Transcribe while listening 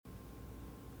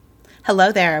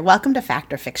Hello there. Welcome to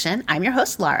Fact or Fiction. I'm your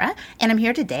host, Laura, and I'm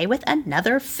here today with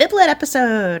another Fiblet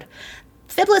episode.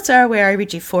 Fiblets are where I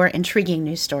read you 4 intriguing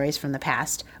news stories from the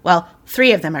past. Well,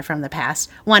 3 of them are from the past.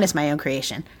 1 is my own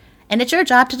creation. And it's your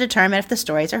job to determine if the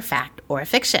stories are fact or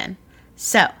fiction.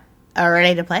 So, are you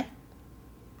ready to play?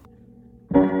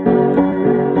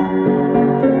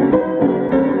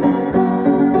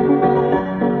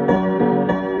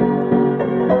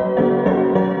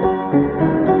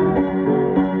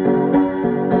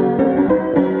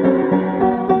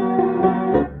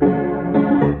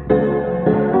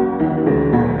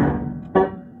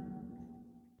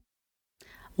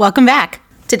 Welcome back.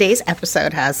 Today's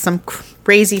episode has some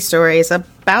crazy stories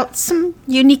about some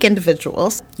unique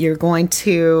individuals. You're going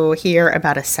to hear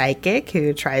about a psychic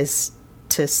who tries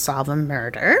to solve a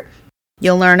murder.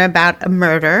 You'll learn about a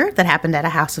murder that happened at a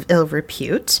house of ill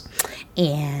repute.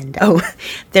 And,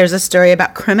 there's a story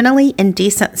about criminally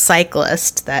indecent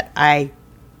cyclist that I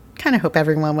kind of hope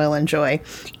everyone will enjoy.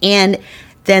 And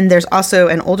then there's also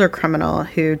an older criminal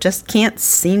who just can't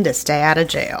seem to stay out of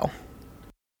jail.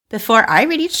 Before I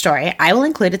read each story, I will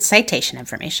include its citation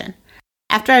information.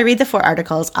 After I read the 4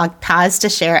 articles, I'll pause to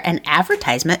share an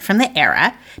advertisement from the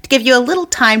era to give you a little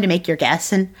time to make your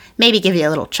guess and maybe give you a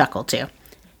little chuckle too.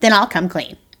 Then I'll come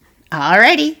clean.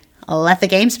 Alrighty, let the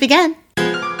games begin.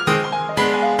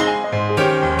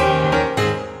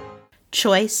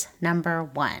 Choice number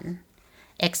 1.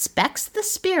 Expects the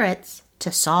spirits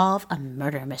to solve a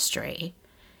murder mystery.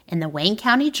 In the Wayne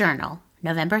County Journal,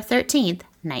 November 13th,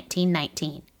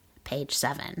 1919. Page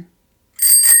 7.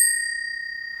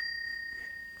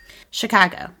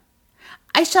 Chicago.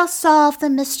 I shall solve the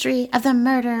mystery of the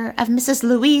murder of Mrs.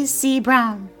 Louise C.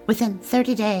 Brown within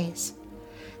 30 days.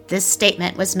 This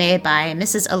statement was made by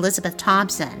Mrs. Elizabeth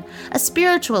Thompson, a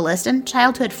spiritualist and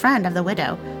childhood friend of the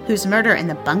widow, whose murder in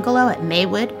the bungalow at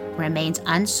Maywood remains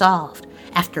unsolved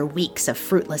after weeks of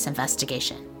fruitless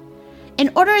investigation.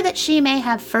 In order that she may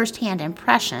have first-hand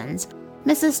impressions,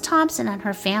 Mrs. Thompson and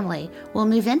her family will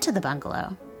move into the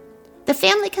bungalow. The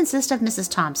family consists of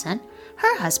Mrs. Thompson,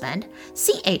 her husband,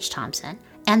 C.H. Thompson,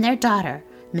 and their daughter,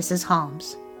 Mrs.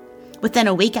 Holmes. Within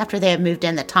a week after they have moved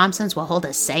in, the Thompsons will hold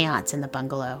a seance in the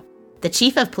bungalow. The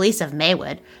chief of police of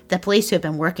Maywood, the police who have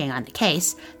been working on the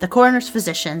case, the coroner's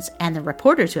physicians, and the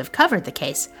reporters who have covered the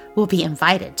case will be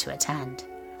invited to attend.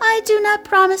 I do not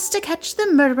promise to catch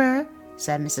the murderer,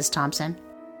 said Mrs. Thompson.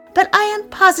 But I am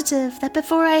positive that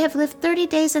before I have lived 30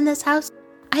 days in this house,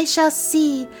 I shall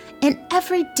see in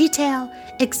every detail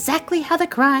exactly how the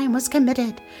crime was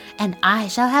committed, and I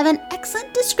shall have an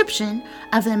excellent description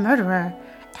of the murderer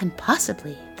and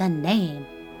possibly the name.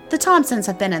 The Thompsons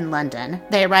have been in London.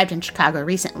 They arrived in Chicago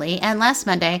recently, and last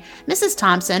Monday, Mrs.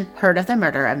 Thompson heard of the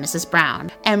murder of Mrs.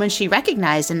 Brown, and when she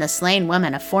recognized in the slain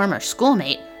woman a former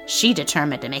schoolmate, she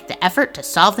determined to make the effort to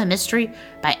solve the mystery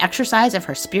by exercise of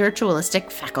her spiritualistic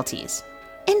faculties.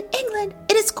 In England,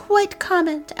 it is quite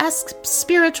common to ask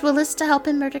spiritualists to help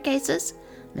in murder cases,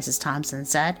 Mrs. Thompson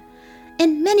said.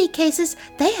 In many cases,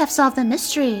 they have solved the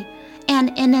mystery,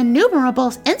 and in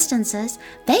innumerable instances,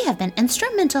 they have been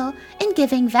instrumental in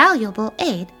giving valuable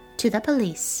aid to the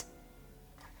police.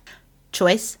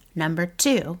 Choice number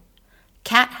 2.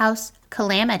 Cat House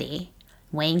Calamity,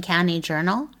 Wayne County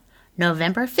Journal,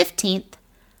 November 15th,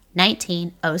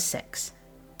 1906,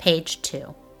 page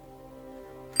 2.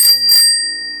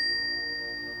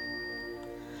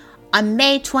 On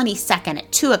May 22nd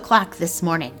at 2 o'clock this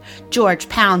morning, George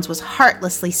Pounds was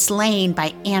heartlessly slain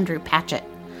by Andrew Patchett.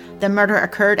 The murder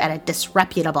occurred at a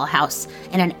disreputable house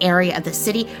in an area of the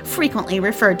city frequently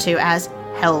referred to as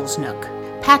Hell's Nook.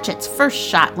 Patchett's first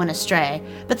shot went astray,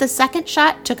 but the second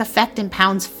shot took effect in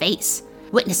Pounds' face.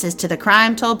 Witnesses to the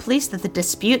crime told police that the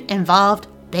dispute involved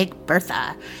Big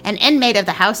Bertha, an inmate of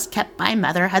the house kept by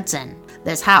Mother Hudson.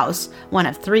 This house, one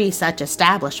of 3 such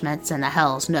establishments in the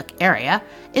Hell's Nook area,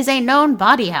 is a known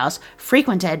bawdy house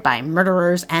frequented by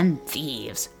murderers and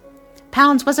thieves.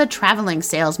 Pounds was a traveling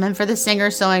salesman for the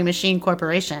Singer Sewing Machine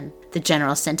Corporation. The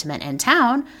general sentiment in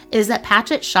town is that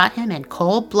Patchett shot him in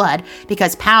cold blood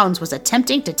because Pounds was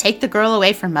attempting to take the girl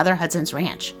away from Mother Hudson's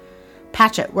ranch.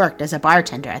 Patchett worked as a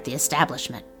bartender at the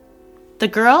establishment. The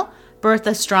girl,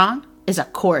 Bertha Strong, is a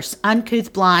coarse,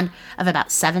 uncouth blonde of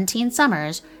about 17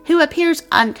 summers who appears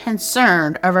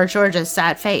unconcerned over George's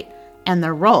sad fate and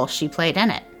the role she played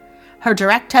in it. Her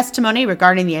direct testimony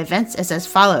regarding the events is as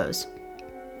follows.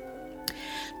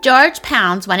 George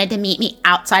Pounds wanted to meet me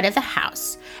outside of the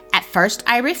house. At first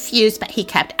I refused, but he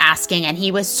kept asking and he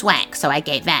was swank, so I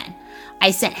gave in. I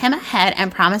sent him ahead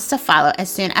and promised to follow as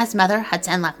soon as Mother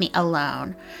Hudson left me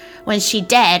alone. When she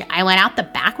did, I went out the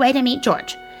back way to meet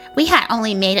George. We had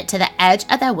only made it to the edge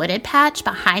of the wooded patch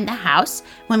behind the house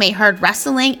when we heard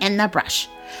rustling in the brush.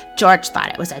 George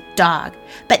thought it was a dog,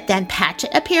 but then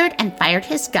Patchett appeared and fired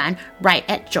his gun right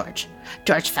at George.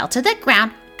 George fell to the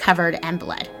ground, covered in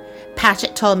blood.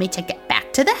 Patchett told me to get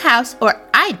back to the house or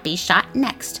I'd be shot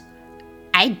next.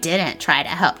 I didn't try to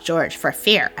help George for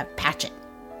fear of Patchett.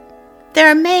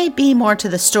 There may be more to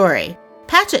the story.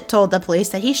 Patchett told the police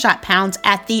that he shot Pounds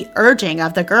at the urging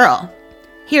of the girl.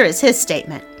 Here is his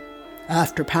statement.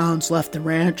 After Pounds left the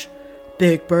ranch,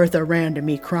 Big Bertha ran to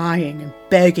me crying and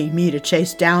begging me to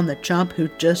chase down the chump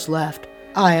who'd just left.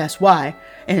 I asked why,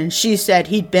 and she said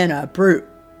he'd been a brute.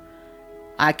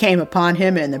 I came upon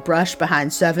him in the brush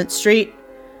behind 7th Street,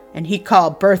 and he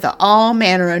called Bertha all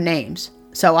manner of names,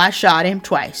 so I shot him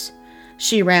twice.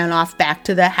 She ran off back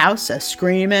to the house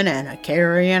a-screaming and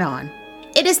a-carrying on.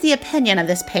 It is the opinion of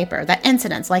this paper that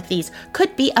incidents like these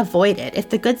could be avoided if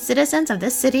the good citizens of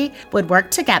this city would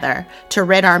work together to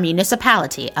rid our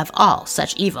municipality of all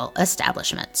such evil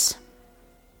establishments.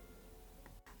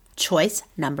 Choice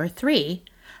number 3,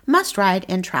 Must Ride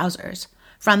in Trousers,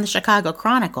 from the Chicago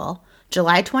Chronicle,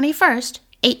 July 21st,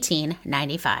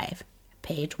 1895,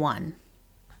 page 1.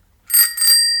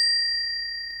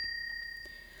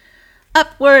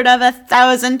 Upward of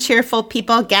 1,000 cheerful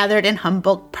people gathered in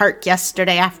Humboldt Park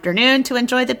yesterday afternoon to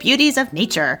enjoy the beauties of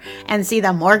nature and see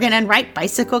the Morgan and Wright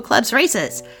Bicycle Club's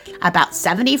races. About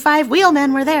 75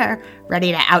 wheelmen were there,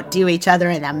 ready to outdo each other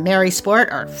in the merry sport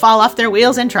or fall off their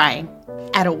wheels in trying.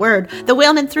 At a word, the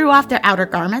wheelmen threw off their outer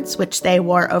garments, which they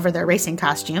wore over their racing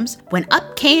costumes, when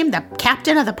up came the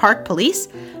captain of the park police,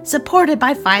 supported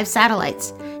by 5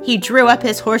 satellites. He drew up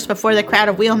his horse before the crowd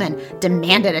of wheelmen,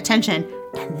 demanded attention,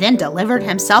 and then delivered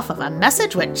himself of a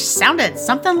message which sounded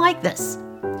something like this.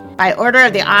 By order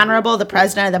of the Honorable, the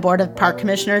President of the Board of Park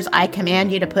Commissioners, I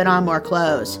command you to put on more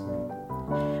clothes.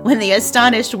 When the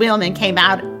astonished wheelmen came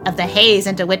out of the haze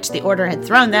into which the order had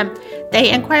thrown them,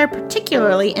 they inquired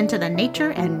particularly into the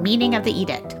nature and meaning of the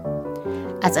edict.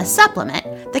 As a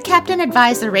supplement, the captain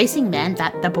advised the racing men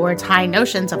that the board's high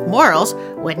notions of morals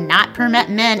would not permit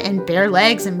men in bare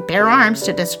legs and bare arms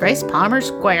to disgrace Palmer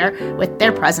Square with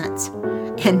their presence.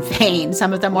 In vain,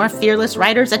 some of the more fearless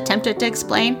riders attempted to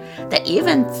explain that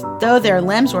even though their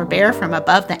limbs were bare from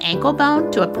above the ankle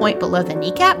bone to a point below the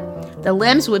kneecap, the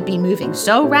limbs would be moving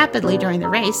so rapidly during the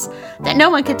race that no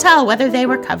one could tell whether they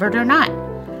were covered or not.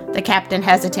 The captain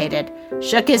hesitated,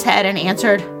 shook his head, and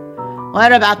answered,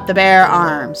 "What about the bare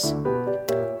arms?"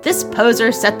 This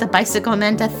poser set the bicycle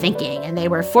men to thinking, and they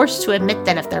were forced to admit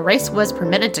that if the race was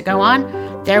permitted to go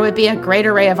on, there would be a great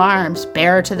array of arms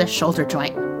bare to the shoulder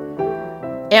joint.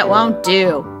 "It won't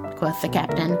do," quoth the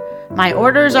captain. "My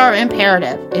orders are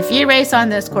imperative. If ye race on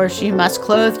this course, you must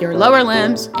clothe your lower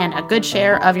limbs and a good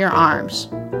share of your arms."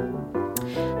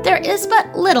 There is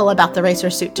but little about the racer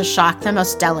suit to shock the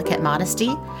most delicate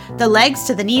modesty. The legs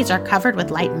to the knees are covered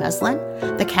with light muslin.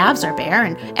 The calves are bare,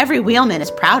 and every wheelman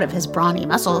is proud of his brawny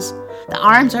muscles. The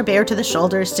arms are bare to the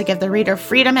shoulders to give the reader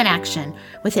freedom in action.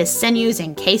 With his sinews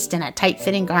encased in a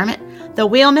tight-fitting garment, the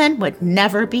wheelman would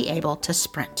never be able to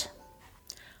sprint.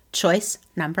 Choice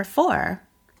number 4.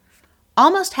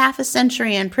 Almost half a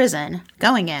century in prison,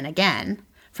 going in again,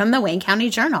 from the Wayne County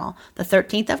Journal, the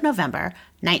 13th of November,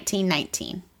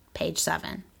 1919, page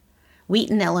 7.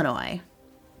 Wheaton, Illinois.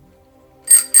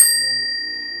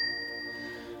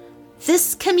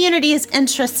 This community is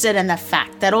interested in the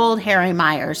fact that old Harry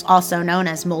Myers, also known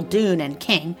as Muldoon and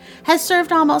King, has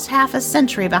served almost half a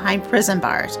century behind prison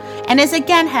bars and is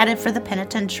again headed for the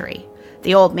penitentiary.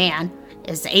 The old man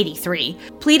is 83,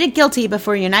 pleaded guilty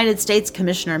before United States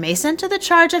Commissioner Mason to the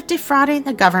charge of defrauding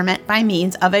the government by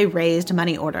means of a raised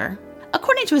money order.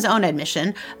 According to his own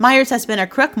admission, Myers has been a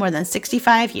crook more than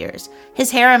 65 years. His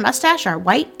hair and mustache are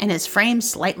white and his frame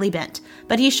slightly bent,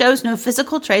 but he shows no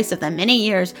physical trace of the many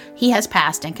years he has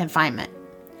passed in confinement.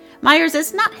 Myers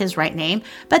is not his right name,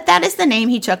 but that is the name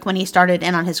he took when he started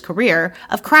in on his career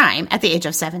of crime at the age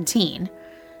of 17.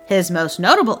 His most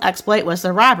notable exploit was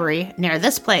the robbery near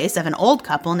this place of an old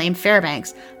couple named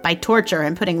Fairbanks by torture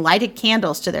and putting lighted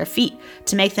candles to their feet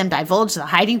to make them divulge the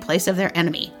hiding place of their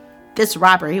enemy. This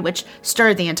robbery, which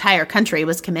stirred the entire country,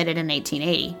 was committed in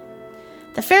 1880.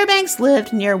 The Fairbanks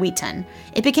lived near Wheaton.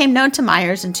 It became known to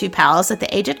Myers and 2 pals that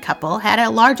the aged couple had a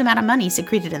large amount of money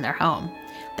secreted in their home.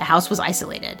 The house was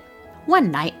isolated.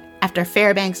 One night, after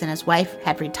Fairbanks and his wife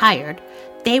had retired,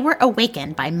 they were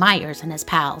awakened by Myers and his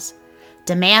pals.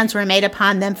 Demands were made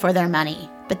upon them for their money,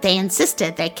 but they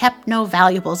insisted they kept no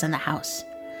valuables in the house.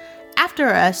 After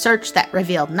a search that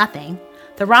revealed nothing,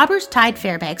 the robbers tied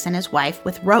Fairbanks and his wife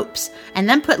with ropes and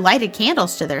then put lighted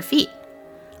candles to their feet.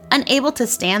 Unable to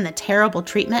stand the terrible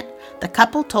treatment, the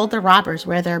couple told the robbers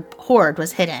where their hoard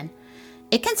was hidden.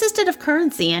 It consisted of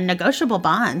currency and negotiable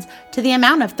bonds to the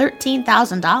amount of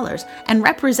 $13,000 and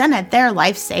represented their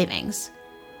life savings.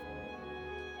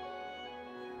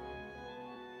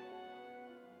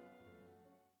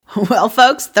 Well,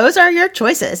 folks, those are your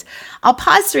choices. I'll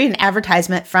pause to read an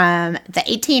advertisement from the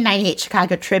 1898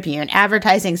 Chicago Tribune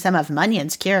advertising some of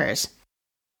Munyon's cures.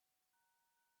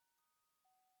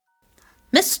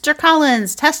 Mr.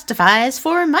 Collins testifies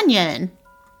for Munyon.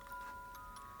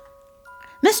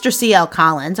 Mr. C.L.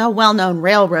 Collins, a well-known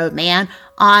railroad man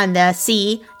on the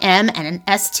C, M, and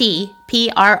ST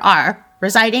PRR,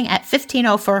 residing at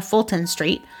 1504 Fulton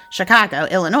Street, Chicago,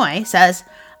 Illinois, says,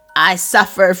 I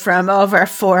suffered from over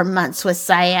 4 months with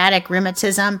sciatic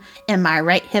rheumatism in my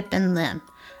right hip and limb.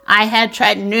 I had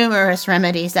tried numerous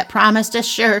remedies that promised a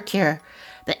sure cure,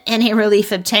 but any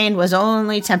relief obtained was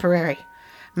only temporary.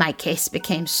 My case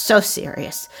became so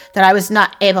serious that I was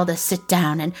not able to sit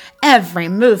down, and every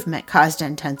movement caused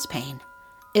intense pain.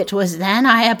 It was then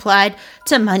I applied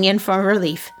to Munyon for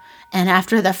relief, and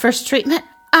after the first treatment,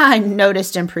 I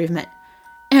noticed improvement.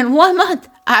 In 1 month,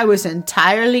 I was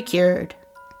entirely cured.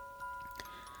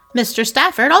 Mr.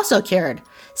 Stafford also cured.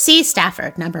 C.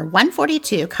 Stafford, number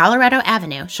 142 Colorado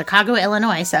Avenue, Chicago,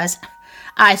 Illinois, says,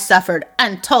 I suffered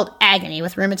untold agony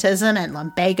with rheumatism and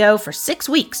lumbago for 6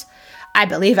 weeks. I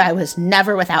believe I was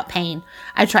never without pain.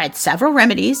 I tried several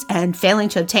remedies, and failing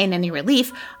to obtain any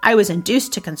relief, I was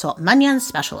induced to consult Munyon's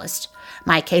specialist.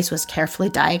 My case was carefully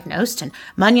diagnosed, and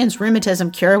Munyon's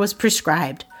rheumatism cure was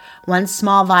prescribed. 1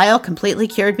 small vial completely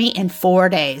cured me in 4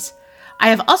 days. I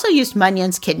have also used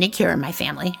Munyon's kidney cure in my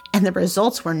family, and the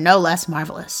results were no less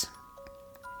marvelous.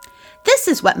 This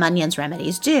is what Munyon's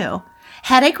remedies do.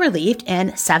 Headache relieved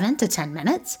in 7 to 10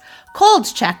 minutes,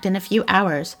 colds checked in a few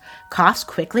hours, coughs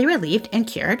quickly relieved and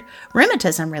cured,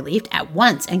 rheumatism relieved at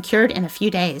once and cured in a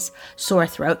few days, sore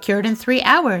throat cured in 3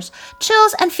 hours,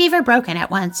 chills and fever broken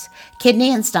at once,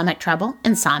 kidney and stomach trouble,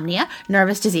 insomnia,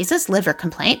 nervous diseases, liver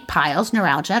complaint, piles,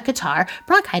 neuralgia, catarrh,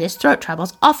 bronchitis, throat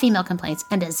troubles, all female complaints,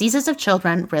 and diseases of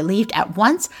children relieved at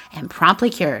once and promptly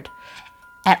cured.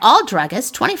 At all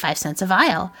druggists, 25 cents a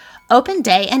vial. Open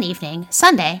day and evening,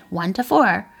 Sunday, 1 to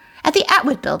 4. At the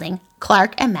Atwood Building,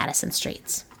 Clark and Madison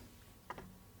Streets.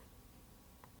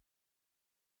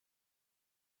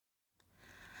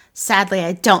 Sadly,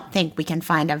 I don't think we can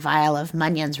find a vial of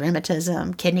Munyon's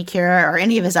rheumatism, kidney cure, or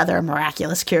any of his other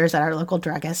miraculous cures at our local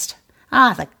druggist.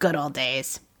 Ah, the good old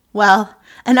days. Well,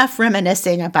 enough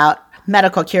reminiscing about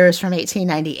medical cures from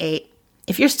 1898.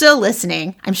 If you're still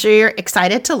listening, I'm sure you're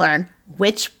excited to learn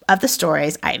which of the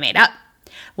stories I made up.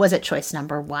 Was it choice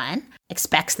number 1,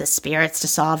 expects the spirits to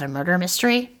solve a murder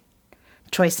mystery?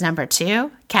 Choice number 2,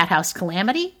 cat house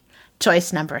calamity?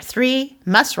 Choice number 3,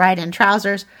 must ride in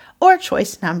trousers? Or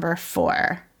choice number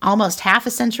 4, almost half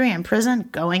a century in prison,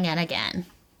 going in again?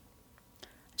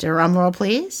 Drum roll,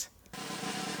 please.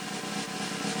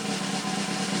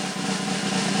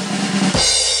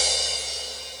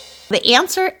 The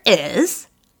answer is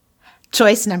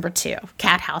choice number 2,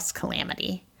 cat house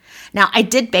calamity. Now, I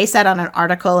did base that on an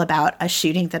article about a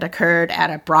shooting that occurred at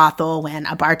a brothel when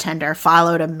a bartender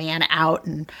followed a man out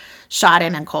and shot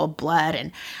him in cold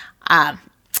blood.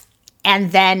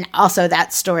 And then also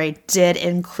that story did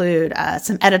include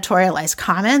some editorialized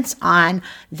comments on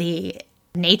the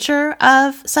nature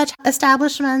of such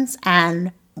establishments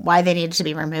and why they needed to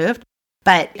be removed.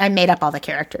 But I made up all the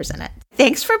characters in it.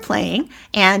 Thanks for playing,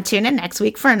 and tune in next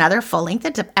week for another full-length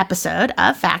episode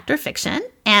of Fact or Fiction.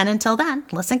 And until then,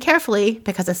 listen carefully,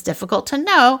 because it's difficult to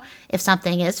know if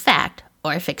something is fact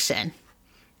or fiction.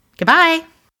 Goodbye.